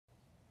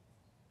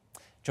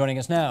Joining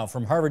us now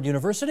from Harvard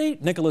University,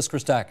 Nicholas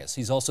Christakis.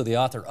 He's also the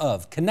author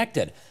of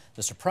Connected,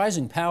 The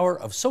Surprising Power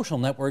of Social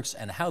Networks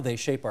and How They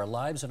Shape Our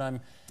Lives. And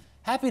I'm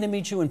happy to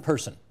meet you in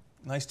person.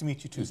 Nice to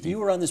meet you too, Steve. You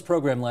were on this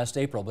program last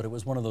April, but it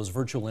was one of those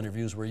virtual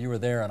interviews where you were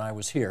there and I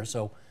was here.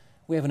 So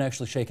we haven't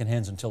actually shaken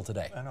hands until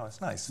today. I know, it's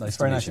nice. It's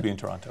very nice to be in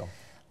Toronto.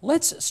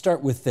 Let's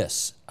start with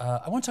this.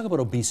 I want to talk about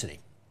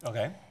obesity.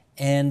 Okay.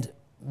 And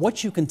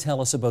what you can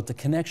tell us about the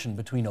connection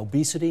between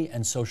obesity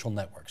and social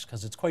networks,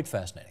 because it's quite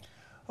fascinating.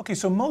 Okay,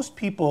 so most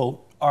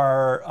people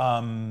are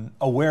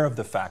aware of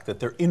the fact that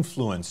they're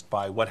influenced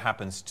by what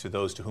happens to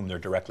those to whom they're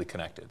directly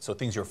connected. So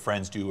things your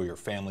friends do or your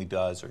family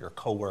does or your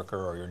coworker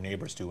or your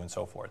neighbors do and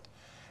so forth.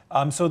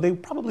 So they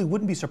probably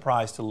wouldn't be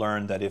surprised to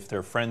learn that if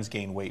their friends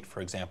gain weight,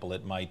 for example,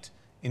 it might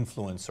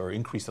influence or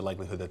increase the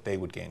likelihood that they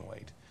would gain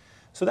weight.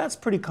 So that's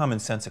pretty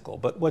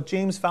commonsensical. But what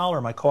James Fowler,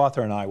 my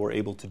co-author, and I were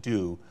able to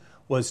do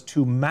was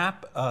to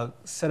map a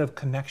set of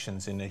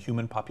connections in a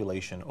human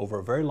population over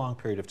a very long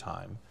period of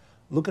time.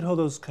 Look at how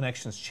those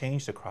connections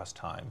changed across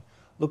time.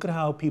 Look at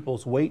how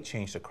people's weight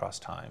changed across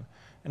time.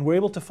 And we're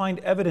able to find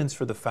evidence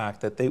for the fact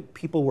that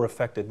people were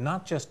affected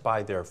not just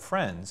by their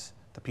friends,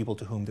 the people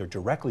to whom they're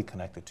directly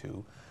connected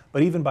to,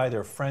 but even by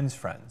their friends'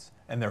 friends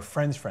and their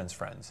friends' friends'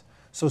 friends.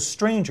 So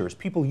strangers,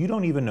 people you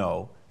don't even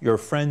know, your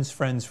friends'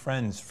 friends'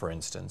 friends, for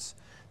instance,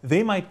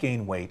 they might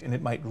gain weight and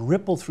it might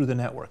ripple through the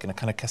network in a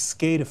kind of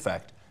cascade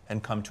effect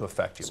and come to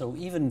affect you. So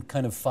even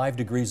kind of 5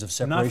 degrees of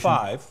separation? Not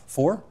 5.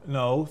 4?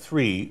 No,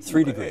 3.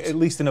 3 degrees. At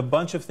least in a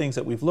bunch of things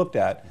that we've looked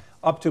at,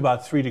 up to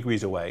about 3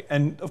 degrees away.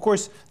 And of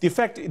course, the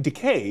effect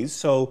decays,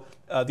 so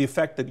the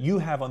effect that you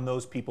have on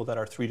those people that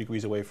are 3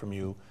 degrees away from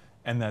you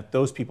and that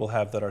those people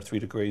have that are 3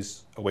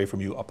 degrees away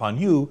from you upon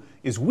you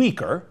is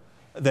weaker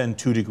than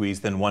 2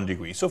 degrees, than 1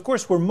 degree. So of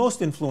course, we're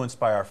most influenced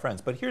by our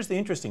friends. But here's the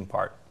interesting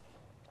part.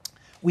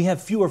 We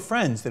have fewer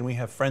friends than we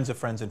have friends of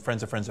friends and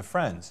friends of friends of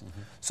friends.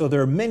 Mm-hmm. So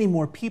there are many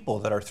more people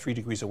that are 3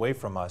 degrees away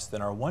from us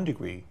than are 1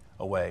 degree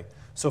away.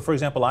 So for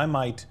example, I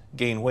might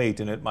gain weight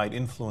and it might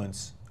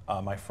influence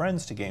my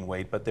friends to gain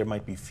weight, but there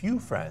might be few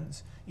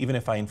friends, even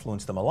if I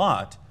influence them a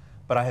lot,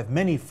 but I have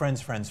many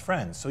friends, friends,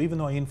 friends. So even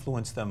though I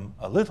influence them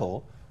a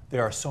little,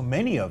 there are so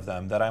many of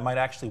them that I might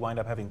actually wind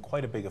up having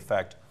quite a big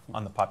effect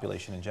on the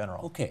population in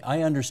general. Okay,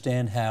 I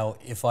understand how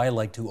if I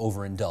like to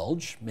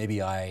overindulge, maybe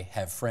I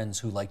have friends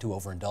who like to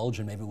overindulge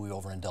and maybe we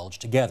overindulge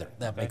together.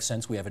 That makes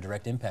sense. We have a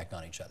direct impact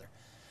on each other.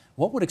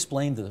 What would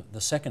explain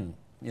the second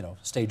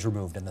stage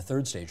removed and the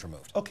third stage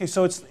removed? Okay,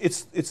 so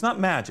it's not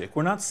magic.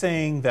 We're not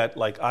saying that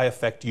like I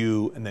affect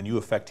you and then you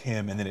affect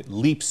him and then it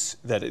leaps,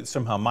 that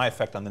somehow my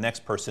effect on the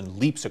next person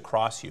leaps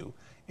across you.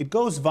 It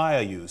goes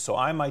via you. So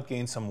I might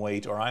gain some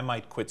weight or I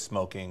might quit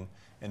smoking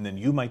and then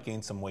you might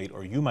gain some weight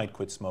or you might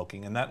quit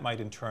smoking, and that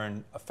might in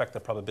turn affect the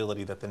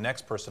probability that the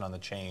next person on the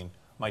chain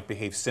might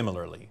behave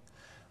similarly.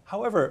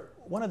 However,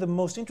 one of the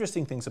most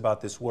interesting things about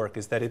this work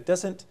is that it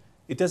doesn't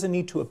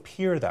need to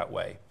appear that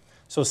way.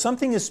 So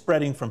something is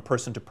spreading from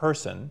person to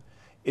person.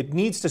 It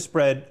needs to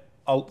spread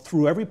out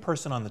through every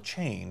person on the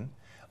chain,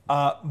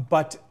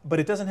 but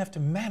it doesn't have to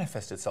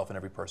manifest itself in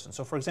every person.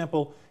 So for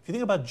example, if you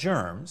think about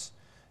germs,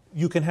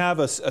 you can have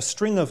a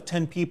string of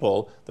 10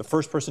 people. The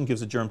first person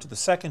gives a germ to the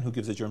second, who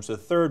gives a germ to the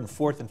third and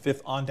fourth and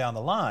fifth on down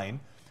the line.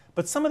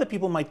 But some of the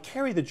people might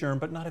carry the germ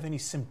but not have any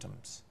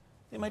symptoms.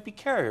 They might be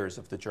carriers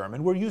of the germ.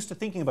 And we're used to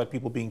thinking about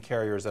people being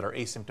carriers that are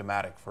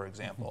asymptomatic, for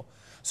example.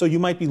 So you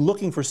might be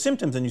looking for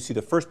symptoms and you see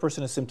the first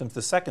person has symptoms,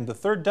 the second, the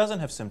third doesn't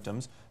have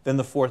symptoms, then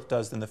the fourth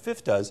does, then the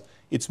fifth does.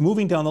 It's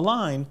moving down the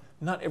line.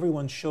 Not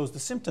everyone shows the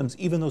symptoms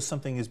even though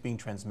something is being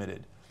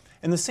transmitted.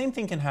 And the same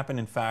thing can happen,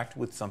 in fact,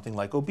 with something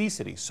like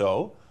obesity.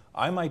 So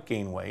I might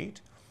gain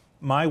weight.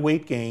 My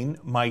weight gain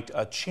might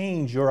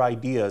change your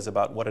ideas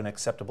about what an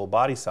acceptable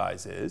body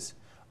size is,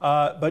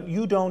 but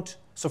you don't.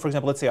 So for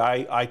example, let's say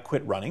I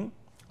quit running,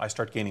 I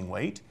start gaining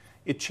weight.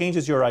 It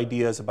changes your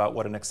ideas about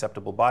what an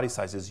acceptable body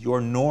size is. Your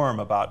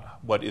norm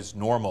about what is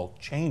normal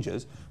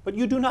changes, but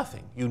you do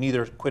nothing. You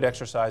neither quit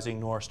exercising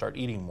nor start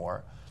eating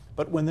more.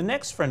 But when the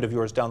next friend of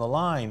yours down the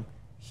line,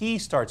 he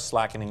starts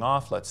slackening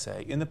off, let's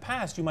say, in the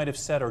past you might have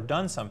said or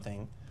done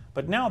something,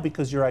 but now,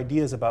 because your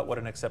ideas about what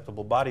an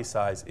acceptable body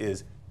size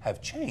is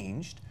have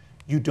changed,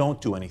 you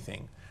don't do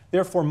anything.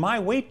 Therefore, my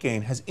weight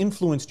gain has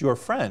influenced your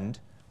friend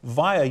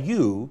via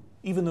you,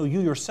 even though you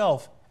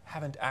yourself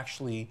haven't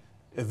actually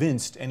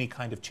evinced any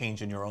kind of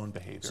change in your own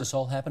behavior. Is this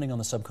all happening on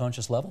the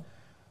subconscious level?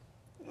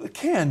 It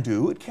can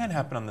do. It can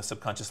happen on the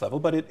subconscious level,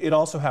 but it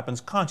also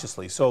happens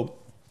consciously. So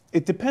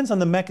it depends on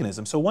the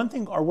mechanism. So one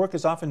thing, our work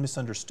is often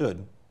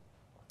misunderstood.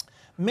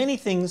 Many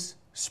things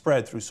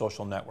spread through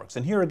social networks.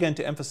 And here again,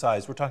 to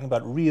emphasize, we're talking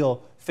about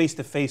real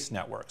face-to-face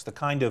networks, the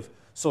kind of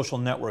social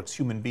networks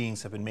human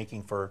beings have been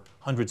making for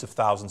hundreds of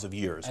thousands of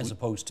years. As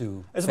opposed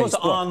to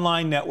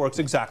online networks,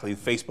 exactly,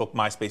 Facebook,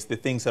 MySpace, the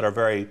things that are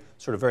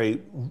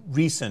very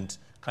recent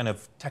kind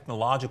of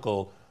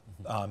technological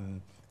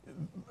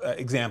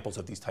examples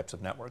of these types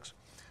of networks.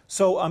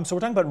 So we're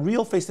talking about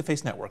real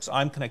face-to-face networks.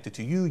 I'm connected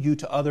to you, you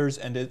to others,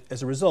 and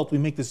as a result, we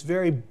make this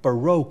very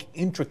baroque,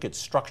 intricate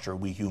structure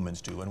we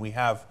humans do, and we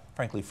have,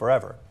 frankly,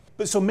 forever.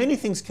 But so many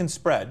things can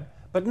spread,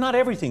 but not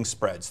everything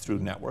spreads through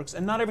networks,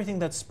 and not everything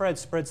that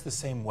spreads the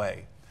same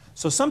way.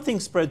 So some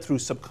things spread through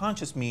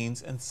subconscious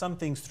means, and some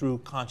things through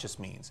conscious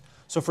means.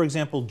 So for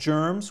example,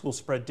 germs will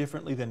spread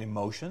differently than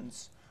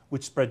emotions,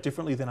 which spread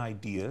differently than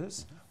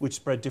ideas, which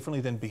spread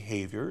differently than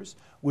behaviors,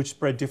 which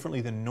spread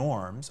differently than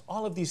norms.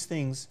 All of these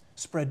things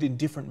spread in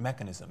different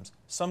mechanisms.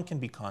 Some can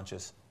be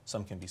conscious,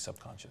 some can be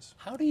subconscious.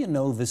 How do you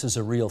know this is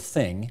a real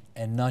thing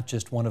and not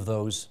just one of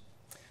those,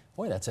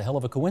 boy, that's a hell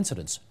of a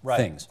coincidence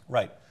things?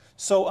 Right.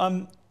 So,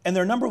 and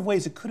there are a number of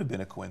ways it could have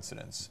been a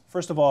coincidence.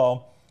 First of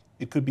all,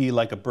 it could be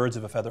like a birds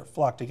of a feather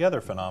flock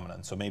together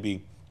phenomenon. So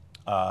maybe,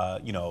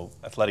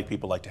 athletic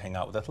people like to hang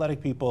out with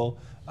athletic people,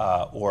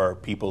 or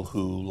people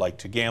who like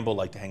to gamble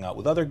like to hang out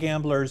with other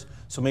gamblers.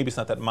 So maybe it's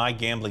not that my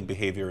gambling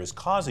behavior is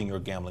causing your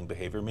gambling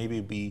behavior.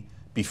 Maybe we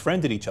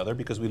befriended each other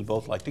because we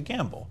both like to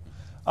gamble.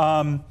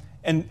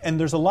 And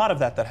there's a lot of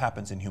that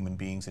happens in human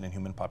beings and in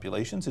human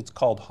populations. It's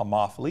called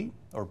homophily,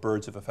 or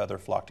birds of a feather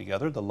flock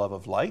together, the love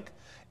of like.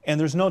 And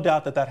there's no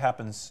doubt that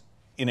happens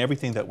in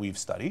everything that we've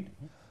studied.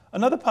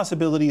 Another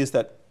possibility is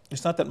that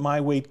it's not that my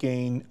weight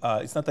gain,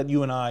 it's not that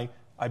you and I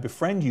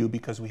befriend you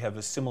because we have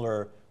a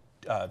similar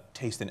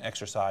taste in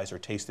exercise or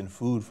taste in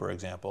food, for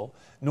example,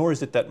 nor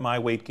is it that my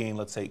weight gain,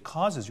 let's say,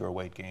 causes your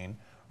weight gain.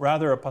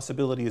 Rather, a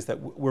possibility is that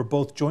we're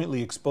both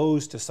jointly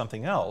exposed to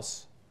something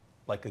else,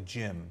 like a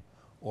gym,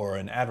 or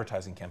an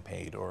advertising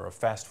campaign, or a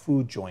fast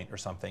food joint or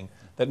something,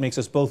 that makes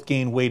us both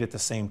gain weight at the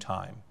same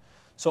time.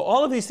 So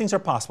all of these things are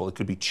possible. It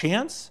could be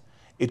chance.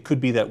 It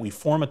could be that we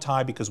form a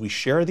tie because we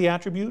share the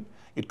attribute.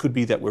 It could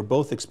be that we're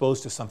both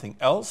exposed to something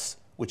else,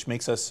 which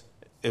makes us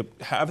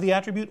have the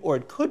attribute. Or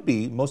it could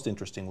be, most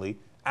interestingly,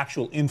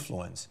 actual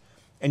influence.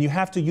 And you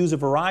have to use a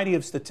variety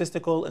of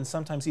statistical and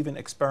sometimes even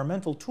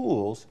experimental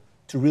tools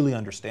to really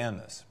understand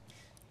this.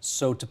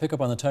 So to pick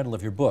up on the title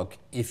of your book,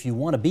 if you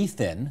want to be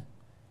thin,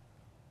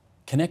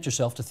 connect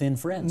yourself to thin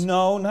friends.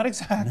 No, not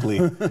exactly.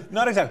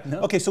 Not exactly.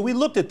 No? Okay, so we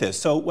looked at this.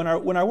 So when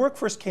our work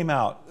first came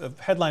out,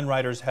 headline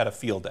writers had a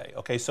field day.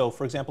 Okay, so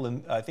for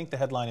example, I think the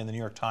headline in the New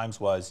York Times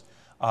was,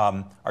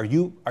 "Are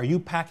you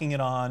packing it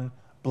on?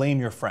 Blame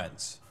your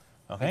friends."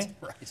 Okay?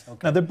 Right. Okay.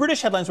 Now the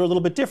British headlines were a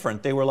little bit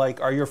different. They were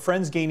like, "Are your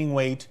friends gaining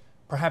weight?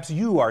 Perhaps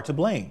you are to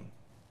blame,"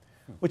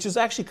 which is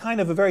actually kind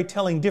of a very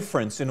telling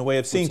difference in a way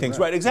of seeing things.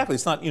 Right? Exactly.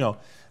 It's not,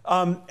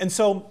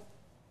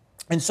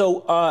 And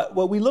so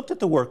well, we looked at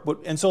the work,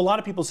 and so a lot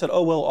of people said,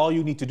 oh, well, all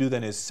you need to do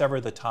then is sever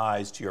the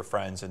ties to your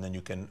friends, and then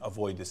you can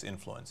avoid this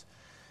influence.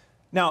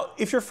 Now,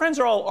 if your friends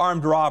are all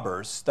armed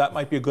robbers, that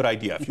might be a good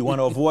idea if you want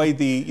to avoid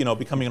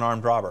becoming an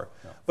armed robber.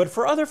 No. But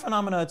for other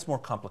phenomena, it's more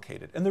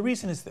complicated. And the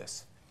reason is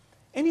this.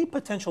 Any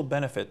potential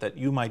benefit that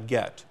you might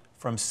get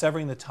from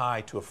severing the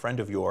tie to a friend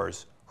of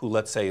yours who,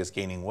 let's say, is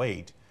gaining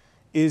weight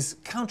is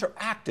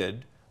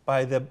counteracted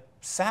by the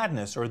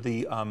sadness or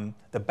the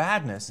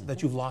badness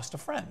that you've lost a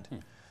friend.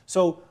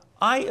 So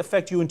I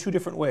affect you in two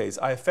different ways.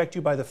 I affect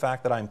you by the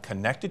fact that I'm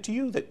connected to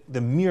you, that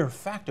the mere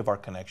fact of our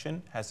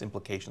connection has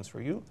implications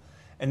for you.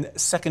 And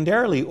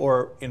secondarily,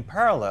 or in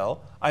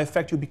parallel, I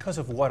affect you because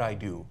of what I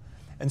do.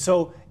 And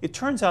so it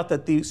turns out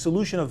that the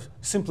solution of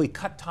simply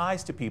cut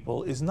ties to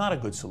people is not a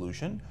good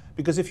solution,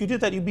 because if you did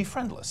that, you'd be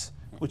friendless,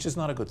 which is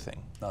not a good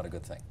thing. Not a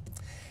good thing.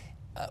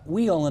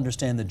 We all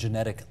understand the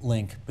genetic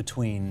link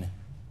between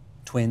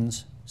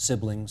twins,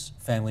 siblings,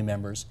 family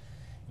members.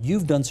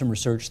 You've done some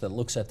research that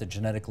looks at the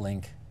genetic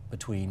link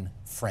between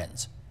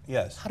friends.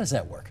 Yes. How does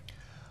that work?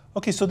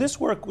 Okay, so this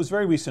work was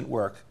very recent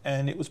work,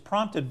 and it was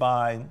prompted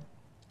by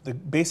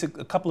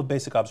a couple of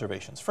basic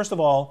observations. First of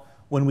all,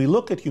 when we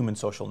look at human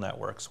social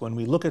networks, when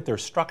we look at their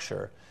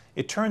structure,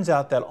 it turns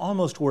out that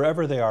almost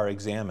wherever they are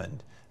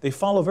examined, they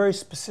follow very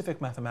specific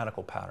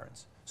mathematical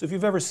patterns. So if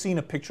you've ever seen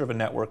a picture of a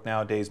network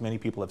nowadays, many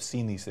people have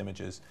seen these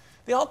images,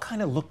 they all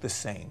kind of look the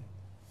same.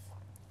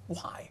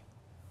 Why?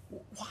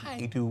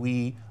 Why do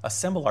we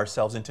assemble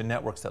ourselves into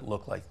networks that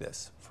look like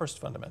this? First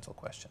fundamental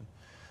question.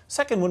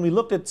 Second, when we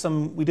did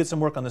some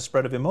work on the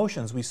spread of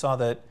emotions, we saw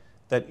that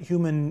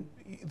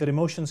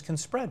emotions can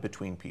spread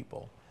between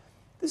people.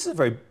 This is a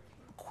very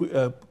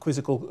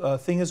quizzical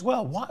thing as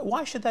well.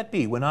 Why should that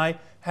be? When I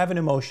have an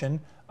emotion,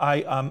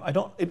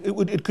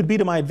 it could be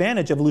to my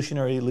advantage,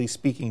 evolutionarily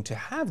speaking, to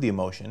have the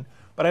emotion,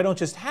 but I don't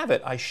just have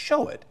it, I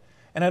show it.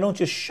 And I don't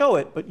just show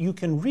it, but you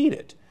can read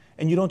it.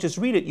 And you don't just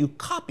read it, you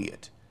copy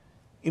it.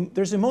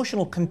 There's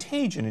emotional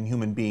contagion in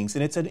human beings,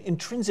 and it's an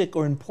intrinsic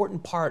or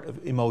important part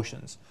of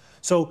emotions.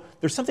 So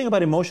there's something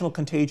about emotional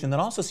contagion that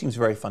also seems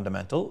very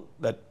fundamental,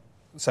 that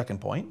second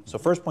point. So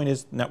first point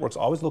is networks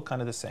always look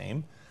kind of the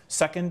same.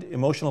 Second,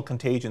 emotional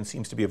contagion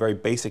seems to be a very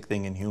basic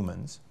thing in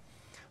humans.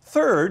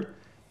 Third,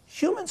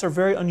 humans are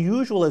very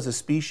unusual as a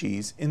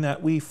species in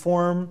that we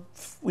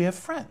have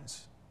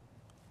friends.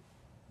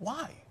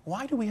 Why?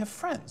 Why do we have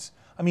friends?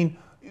 I mean,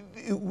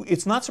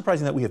 it's not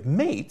surprising that we have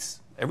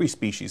mates. Every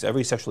species,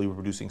 every sexually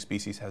reproducing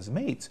species has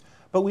mates,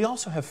 but we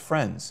also have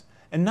friends.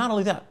 And not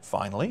only that,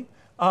 finally,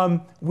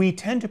 we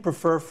tend to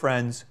prefer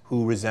friends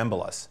who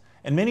resemble us.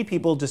 And many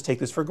people just take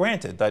this for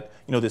granted, that,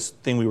 you know, this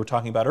thing we were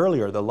talking about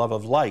earlier, the love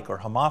of like or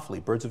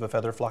homophily, birds of a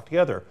feather flock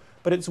together.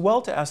 But it's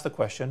well to ask the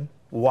question,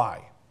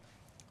 why?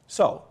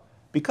 So,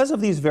 because of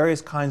these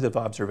various kinds of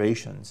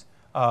observations,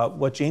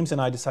 what James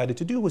and I decided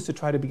to do was to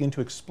try to begin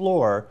to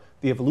explore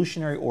the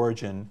evolutionary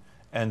origin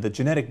and the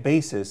genetic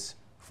basis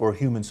for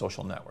human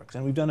social networks.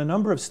 And we've done a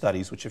number of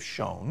studies which have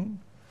shown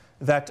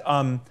that,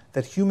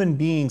 that human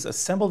beings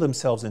assemble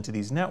themselves into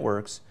these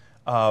networks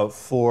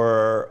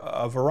for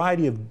a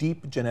variety of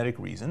deep genetic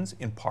reasons,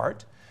 in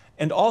part,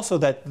 and also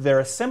that their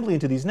assembly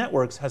into these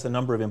networks has a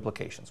number of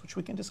implications, which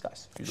we can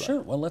discuss if you'd like.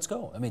 Sure. Well, let's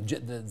go. I mean,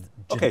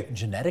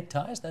 genetic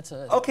ties. That's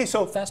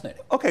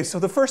fascinating. Okay. So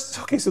the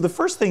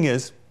first thing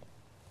is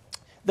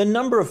the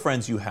number of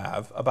friends you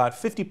have. About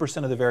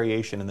 50% of the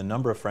variation in the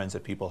number of friends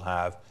that people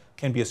have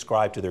can be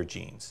ascribed to their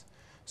genes.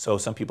 So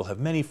some people have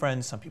many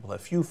friends, some people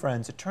have few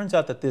friends. It turns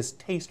out that this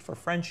taste for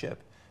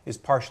friendship is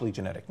partially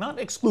genetic, not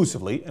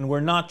exclusively, and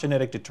we're not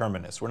genetic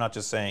determinists. We're not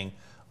just saying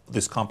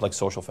this complex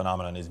social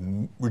phenomenon is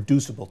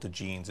reducible to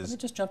genes. Let me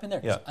just jump in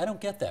there. Yeah. I don't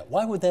get that.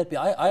 Why would that be?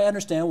 I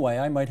understand why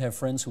I might have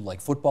friends who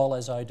like football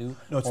as I do.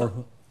 No, it's not.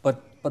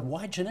 But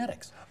why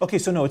genetics? Okay,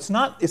 so no, it's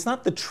not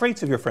the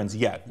traits of your friends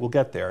yet. We'll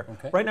get there.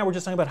 Okay. Right now we're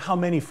just talking about how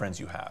many friends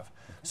you have.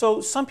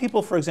 So some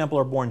people, for example,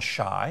 are born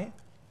shy,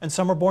 and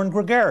some are born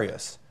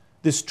gregarious.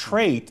 This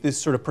trait, this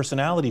sort of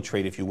personality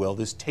trait, if you will,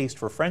 this taste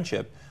for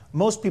friendship,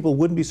 most people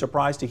wouldn't be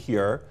surprised to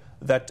hear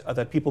that,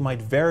 that people might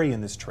vary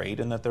in this trait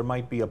and that there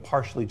might be a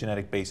partially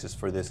genetic basis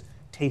for this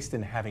taste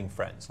in having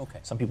friends. Okay.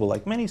 Some people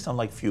like many, some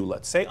like few,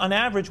 let's say. On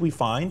average, we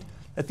find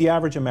that the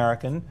average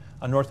American,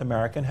 a North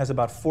American, has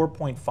about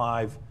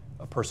 4.5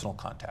 personal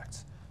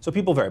contacts. So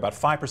people vary. About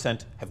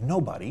 5% have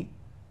nobody.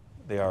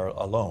 They are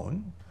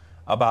alone.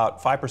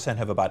 About 5%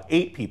 have about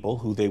 8 people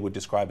who they would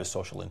describe as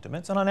social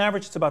intimates. And on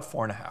average, it's about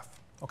 4.5.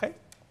 Okay?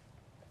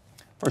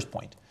 First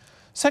point.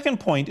 Second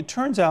point, it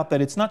turns out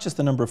that it's not just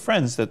the number of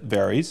friends that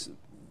varies.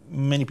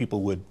 Many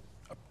people would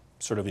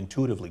sort of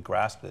intuitively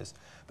grasp this.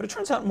 But it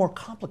turns out more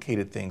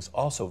complicated things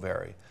also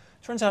vary.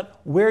 It turns out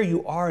where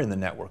you are in the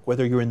network,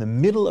 whether you're in the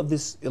middle of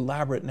this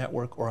elaborate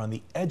network or on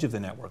the edge of the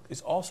network,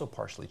 is also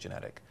partially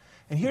genetic.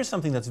 And here's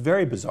something that's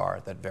very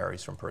bizarre that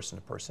varies from person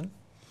to person.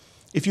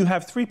 If you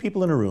have 3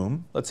 people in a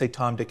room, let's say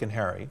Tom, Dick, and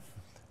Harry,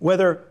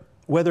 whether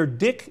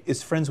Dick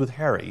is friends with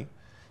Harry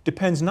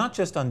depends not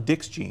just on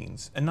Dick's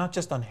genes and not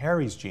just on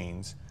Harry's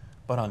genes,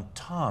 but on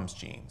Tom's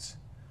genes.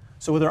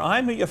 So whether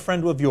I'm a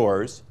friend of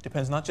yours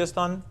depends not just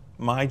on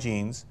my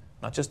genes,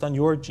 not just on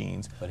your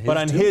genes, but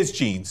on his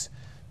genes.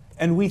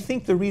 And we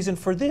think the reason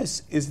for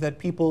this is that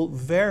people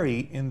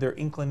vary in their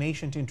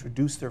inclination to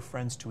introduce their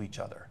friends to each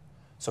other.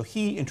 So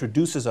he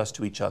introduces us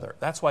to each other.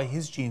 That's why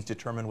his genes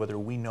determine whether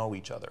we know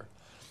each other.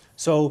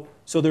 So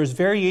there's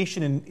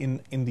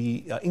variation in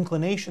the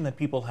inclination that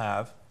people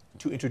have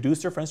to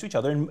introduce their friends to each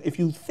other. And if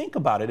you think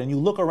about it and you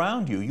look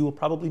around you, you will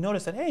probably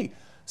notice that, hey,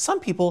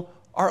 some people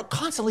are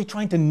constantly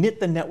trying to knit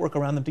the network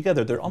around them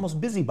together. They're almost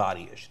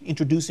busybody-ish,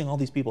 introducing all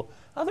these people.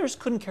 Others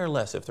couldn't care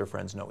less if their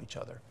friends know each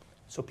other.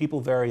 So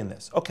people vary in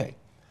this. Okay.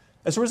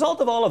 As a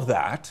result of all of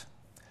that,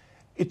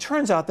 it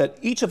turns out that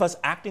each of us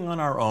acting on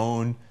our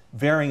own,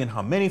 varying in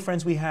how many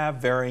friends we have,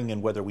 varying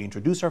in whether we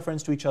introduce our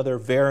friends to each other,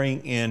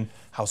 varying in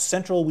how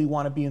central we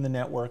want to be in the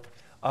network,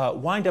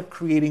 wind up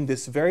creating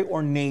this very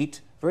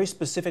ornate, very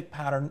specific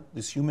pattern,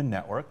 this human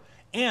network,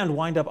 and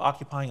wind up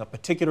occupying a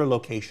particular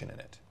location in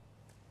it.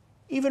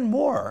 Even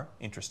more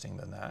interesting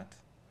than that,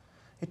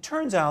 it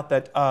turns out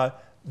that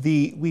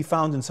we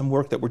found in some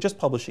work that we're just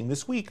publishing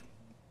this week,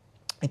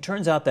 it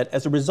turns out that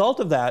as a result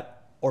of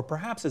that, or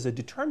perhaps as a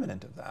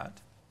determinant of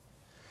that,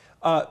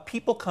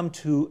 people come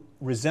to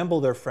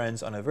resemble their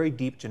friends on a very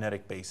deep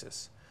genetic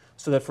basis.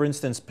 So that, for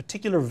instance,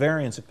 particular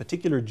variants of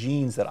particular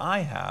genes that I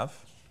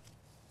have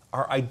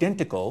are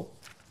identical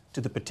to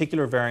the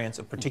particular variants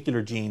of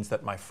particular genes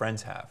that my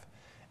friends have.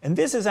 And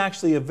this is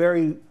actually a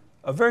very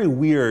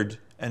weird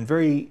and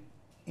very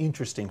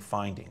interesting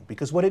finding,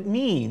 because what it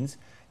means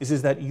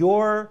is that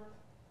your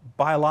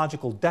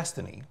biological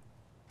destiny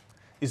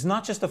is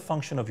not just a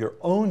function of your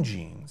own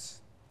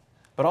genes,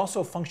 but also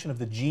a function of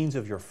the genes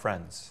of your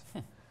friends.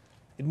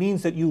 It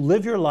means that you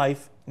live your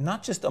life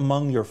not just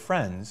among your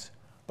friends,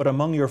 but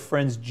among your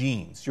friends'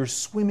 genes. You're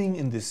swimming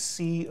in this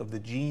sea of the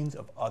genes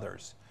of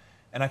others.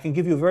 And I can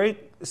give you a very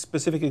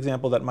specific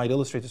example that might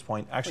illustrate this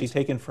point, actually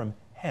taken from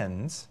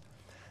hens.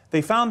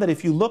 They found that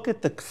if you look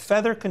at the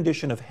feather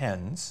condition of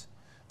hens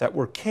that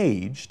were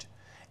caged,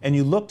 and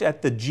you looked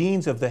at the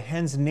genes of the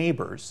hen's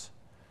neighbors,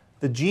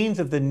 the genes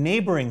of the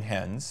neighboring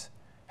hens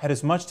had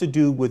as much to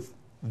do with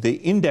the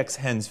index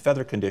hen's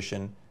feather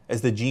condition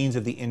as the genes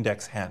of the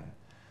index hen.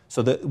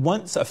 So that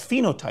once a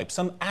phenotype,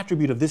 some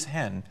attribute of this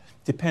hen,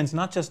 depends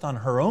not just on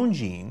her own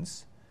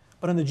genes,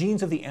 but on the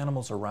genes of the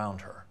animals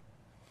around her.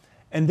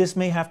 And this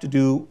may have to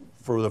do,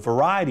 for a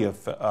variety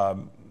of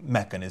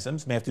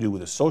mechanisms, may have to do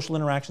with the social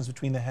interactions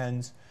between the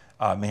hens,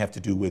 may have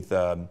to do with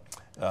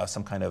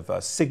some kind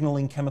of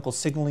signaling, chemical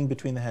signaling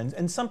between the hens,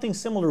 and something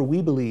similar,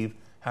 we believe,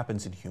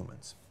 happens in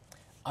humans.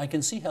 I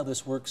can see how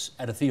this works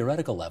at a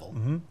theoretical level.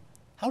 Mm-hmm.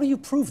 How do you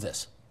prove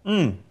this?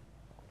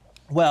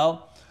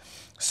 Well,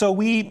 so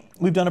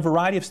we've done a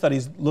variety of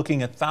studies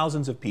looking at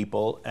thousands of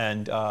people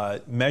and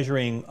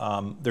measuring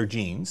their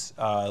genes,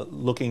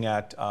 looking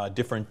at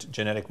different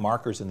genetic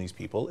markers in these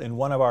people. In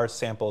one of our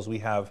samples, we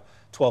have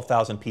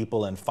 12,000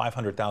 people and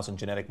 500,000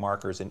 genetic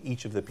markers in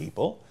each of the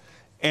people.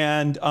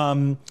 And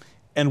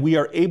we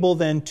are able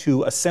then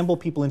to assemble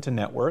people into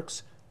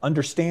networks,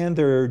 understand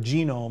their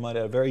genome at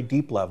a very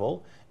deep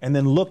level, and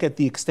then look at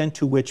the extent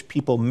to which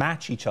people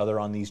match each other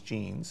on these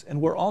genes.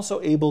 And we're also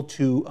able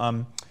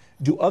to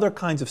do other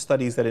kinds of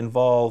studies that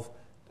involve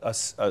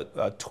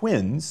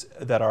twins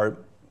that are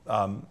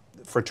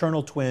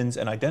fraternal twins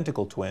and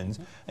identical twins,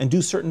 and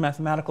do certain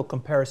mathematical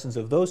comparisons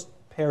of those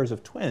pairs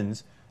of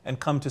twins and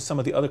come to some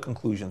of the other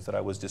conclusions that I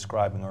was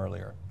describing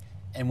earlier.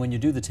 And when you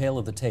do the tail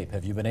of the tape,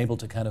 have you been able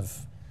to kind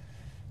of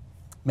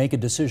make a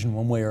decision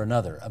one way or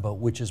another about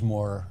which is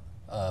more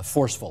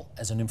forceful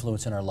as an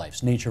influence in our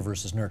lives, nature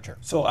versus nurture?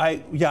 So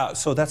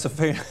so that's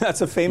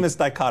a famous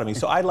dichotomy.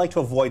 So I'd like to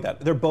avoid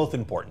that. They're both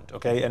important,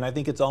 okay? And I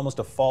think it's almost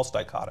a false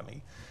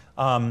dichotomy.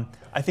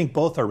 I think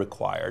both are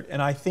required,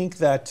 and I think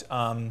that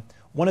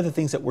one of the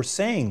things that we're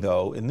saying,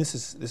 though, and this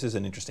is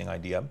an interesting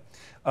idea,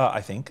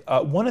 I think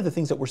one of the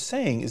things that we're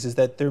saying is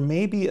that there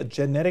may be a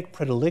genetic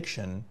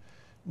predilection,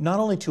 not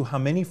only to how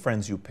many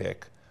friends you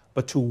pick,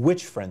 but to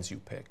which friends you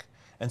pick.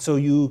 And so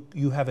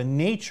you have a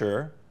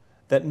nature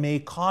that may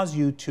cause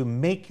you to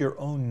make your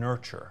own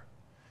nurture.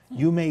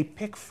 You may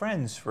pick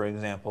friends, for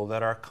example,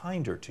 that are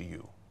kinder to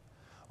you.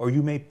 Or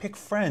you may pick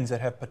friends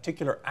that have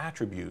particular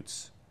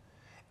attributes,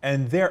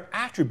 and their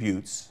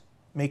attributes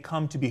may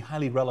come to be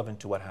highly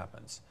relevant to what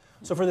happens.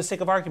 So for the sake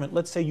of argument,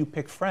 let's say you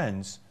pick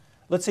friends,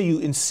 let's say you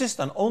insist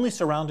on only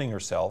surrounding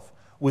yourself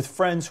with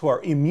friends who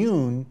are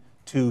immune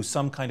to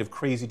some kind of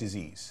crazy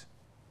disease.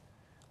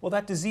 Well,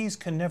 that disease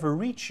can never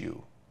reach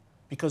you,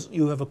 because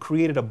you have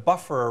created a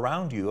buffer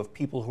around you of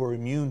people who are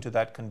immune to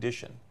that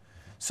condition.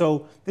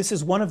 So this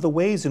is one of the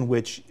ways in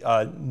which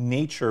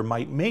nature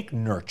might make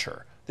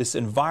nurture. This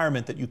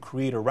environment that you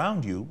create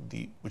around you,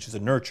 which is a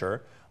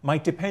nurture,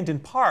 might depend in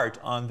part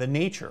on the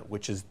nature,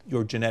 which is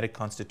your genetic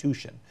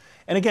constitution.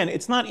 And again,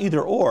 it's not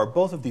either or.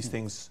 Both of these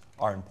things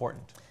are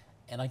important.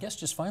 And I guess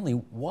just finally,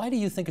 why do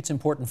you think it's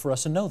important for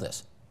us to know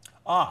this?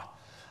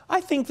 I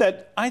think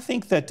that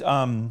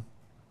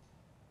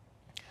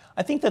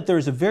there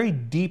is a very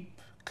deep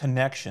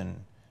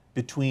connection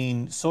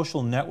between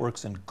social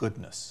networks and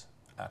goodness,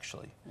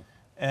 actually.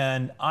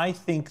 And I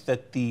think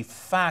that the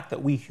fact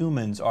that we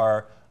humans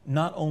are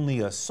not only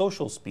a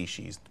social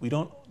species, we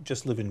don't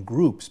just live in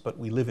groups, but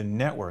we live in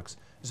networks,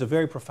 is a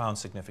very profound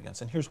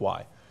significance. And here's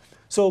why.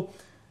 So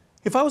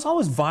if I was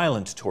always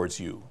violent towards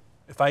you,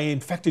 if I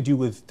infected you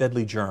with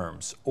deadly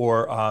germs,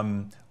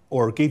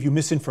 or gave you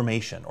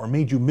misinformation, or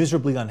made you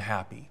miserably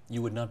unhappy,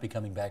 you would not be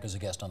coming back as a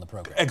guest on the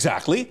program.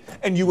 Exactly.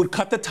 And you would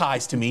cut the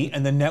ties to me,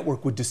 and the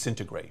network would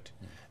disintegrate.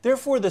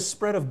 Therefore, the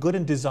spread of good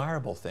and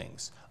desirable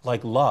things,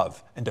 like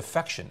love and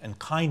affection and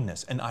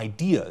kindness and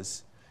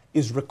ideas,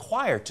 is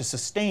required to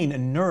sustain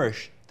and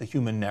nourish the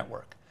human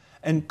network.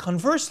 And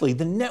conversely,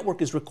 the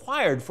network is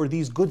required for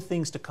these good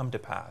things to come to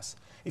pass.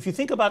 If you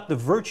think about the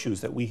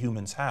virtues that we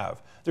humans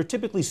have, they're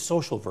typically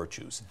social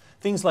virtues.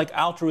 Things like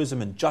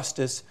altruism and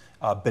justice,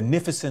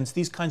 beneficence,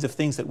 these kinds of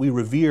things that we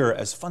revere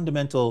as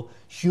fundamental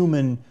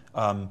human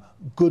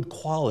good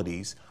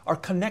qualities are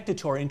connected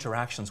to our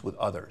interactions with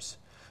others.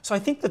 So I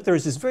think that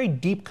there's this very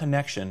deep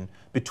connection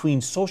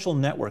between social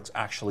networks,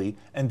 actually,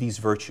 and these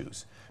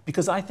virtues,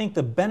 because I think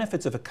the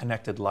benefits of a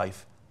connected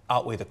life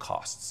outweigh the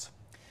costs.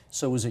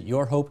 So is it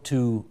your hope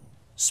to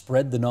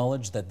spread the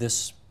knowledge that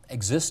this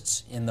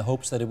exists in the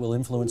hopes that it will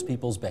influence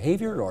people's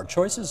behavior or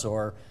choices,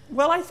 or?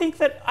 Well, I think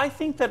that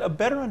a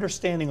better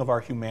understanding of our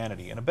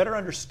humanity and a better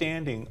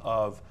understanding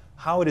of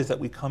how it is that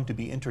we come to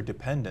be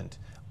interdependent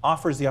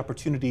offers the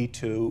opportunity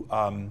to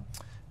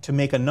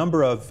make a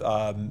number of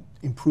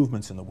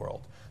improvements in the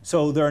world.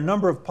 So there are a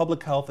number of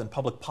public health and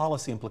public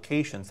policy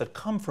implications that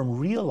come from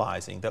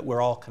realizing that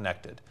we're all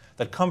connected,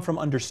 that come from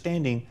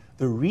understanding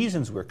the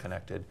reasons we're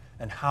connected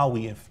and how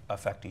we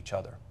affect each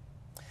other.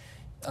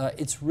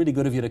 It's really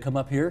good of you to come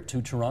up here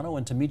to Toronto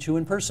and to meet you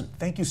in person.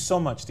 Thank you so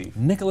much, Steve.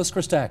 Nicholas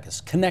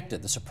Christakis,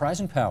 Connected, the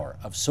surprising power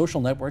of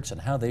social networks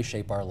and how they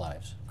shape our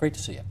lives. Great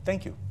to see you.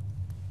 Thank you.